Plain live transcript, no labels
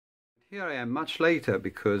Here I am much later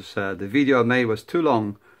because the video I made was too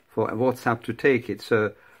long for WhatsApp to take it,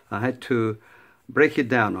 so I had to break it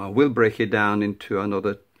down. I will break it down into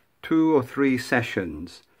another 2 or 3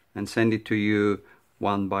 sessions and send it to you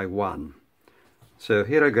one by one. So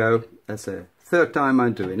here I go. That's the 3rd time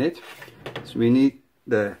I'm doing it. So we need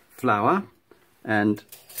the flour, and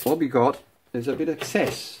what we got is a bit of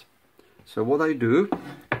excess. So what I do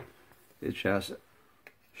is just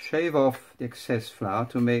shave off the excess flour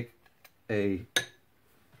to make a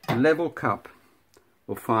level cup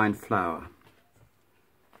of fine flour.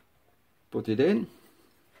 Put it in.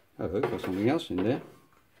 Oh, got something else in there.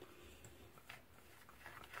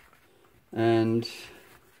 And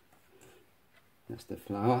that's the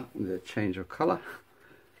flour with a change of color.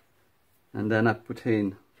 And then I put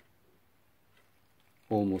in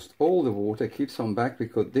almost all the water. Keep some back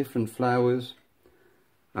because different flours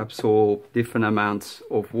absorb different amounts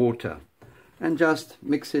of water. And just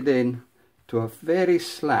mix it in to a very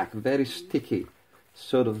slack, very sticky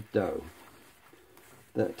sort of dough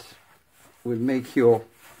that will make your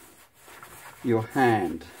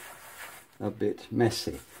hand a bit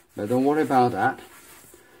messy. But don't worry about that.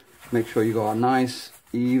 Make sure you got a nice,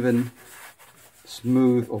 even,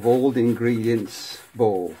 smooth of all the ingredients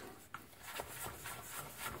bowl,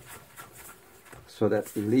 so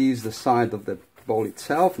that it leaves the side of the bowl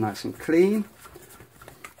itself nice and clean,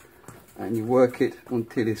 and you work it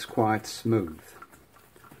until it's quite smooth.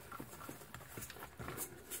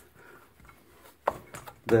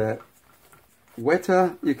 The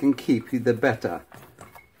wetter you can keep it, the better.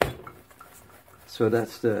 So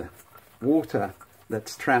that's the water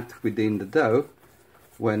that's trapped within the dough.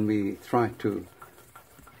 When we try to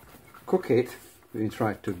cook it, when we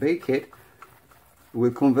try to bake it,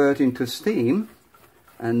 we'll convert into steam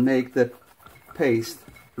and make the paste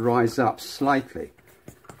rise up slightly.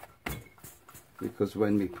 Because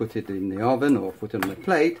when we put it in the oven or put it on a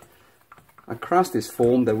plate, a crust is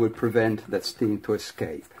formed that will prevent that steam to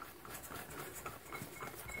escape.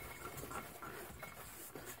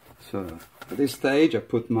 So at this stage I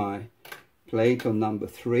put my plate on number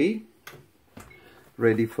 3,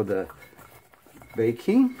 ready for the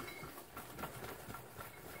baking,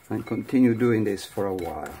 and continue doing this for a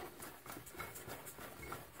while.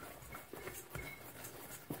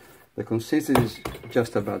 The consistency is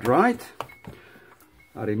just about right.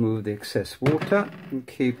 I remove the excess water and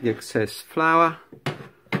keep the excess flour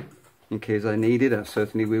in case I need it. I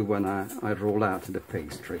certainly will when I roll out the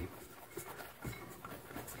pastry.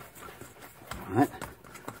 Alright,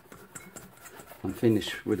 I'm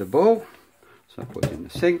finished with the bowl, so I put it in the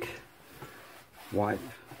sink, wipe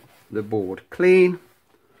the board clean,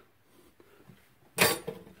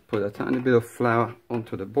 put a tiny bit of flour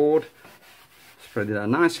onto the board, spread it out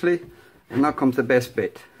nicely, and now comes the best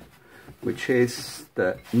bit, which is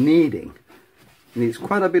the kneading. It needs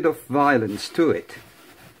quite a bit of violence to it.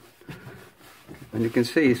 And you can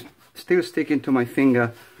see it's still sticking to my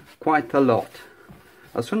finger quite a lot.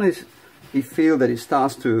 As soon as you feel that it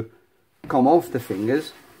starts to come off the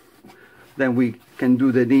fingers, then we can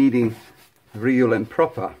do the kneading real and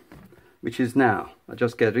proper, which is now. I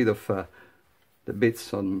just get rid of the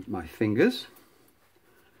bits on my fingers.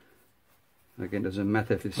 Again, doesn't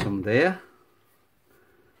matter if it's some there.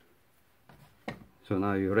 So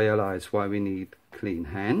now you realize why we need clean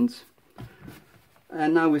hands.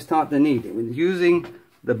 And now we start the kneading with using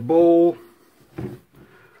the ball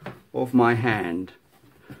of my hand.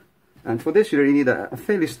 And for this you really need a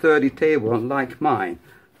fairly sturdy table, unlike mine,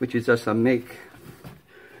 which is just a makeshift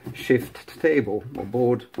table or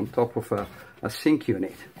board on top of a sink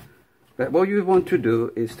unit. But what you want to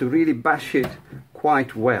do is to really bash it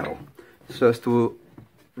quite well, so as to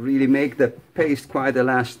really make the paste quite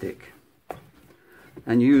elastic.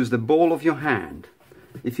 And use the ball of your hand.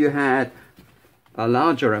 If you had a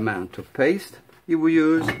larger amount of paste, you will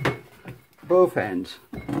use both ends.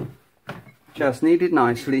 Just knead it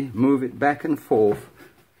nicely, move it back and forth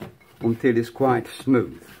until it's quite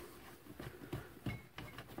smooth.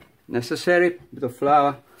 Necessary bit of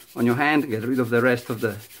flour on your hand, get rid of the rest of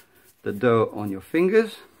the dough on your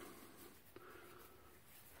fingers.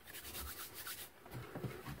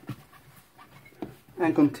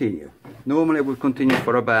 And continue. Normally we'll continue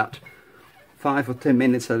for about 5 or 10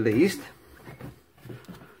 minutes at least,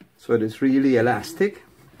 so it is really elastic.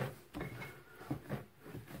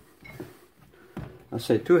 I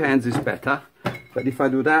say 2 hands is better, but if I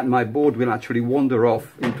do that my board will actually wander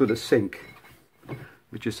off into the sink,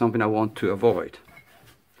 which is something I want to avoid.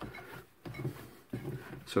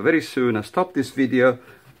 So very soon I stop this video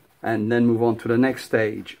and then move on to the next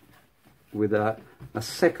stage with a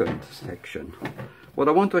second section. What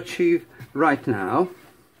I want to achieve right now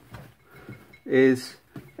is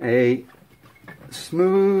a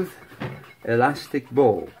smooth elastic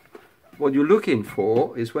ball. What you're looking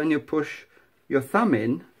for is when you push your thumb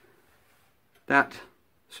in, that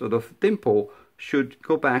sort of dimple should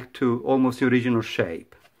go back to almost the original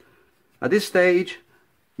shape. At this stage,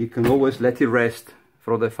 you can always let it rest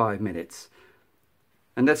for the 5 minutes.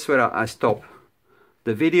 And that's where I stop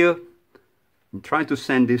the video. I'm trying to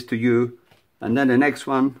send this to you, and then the next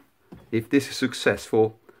one, if this is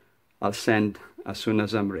successful, I'll send as soon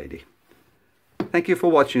as I'm ready. Thank you for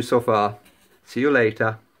watching so far. See you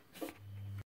later.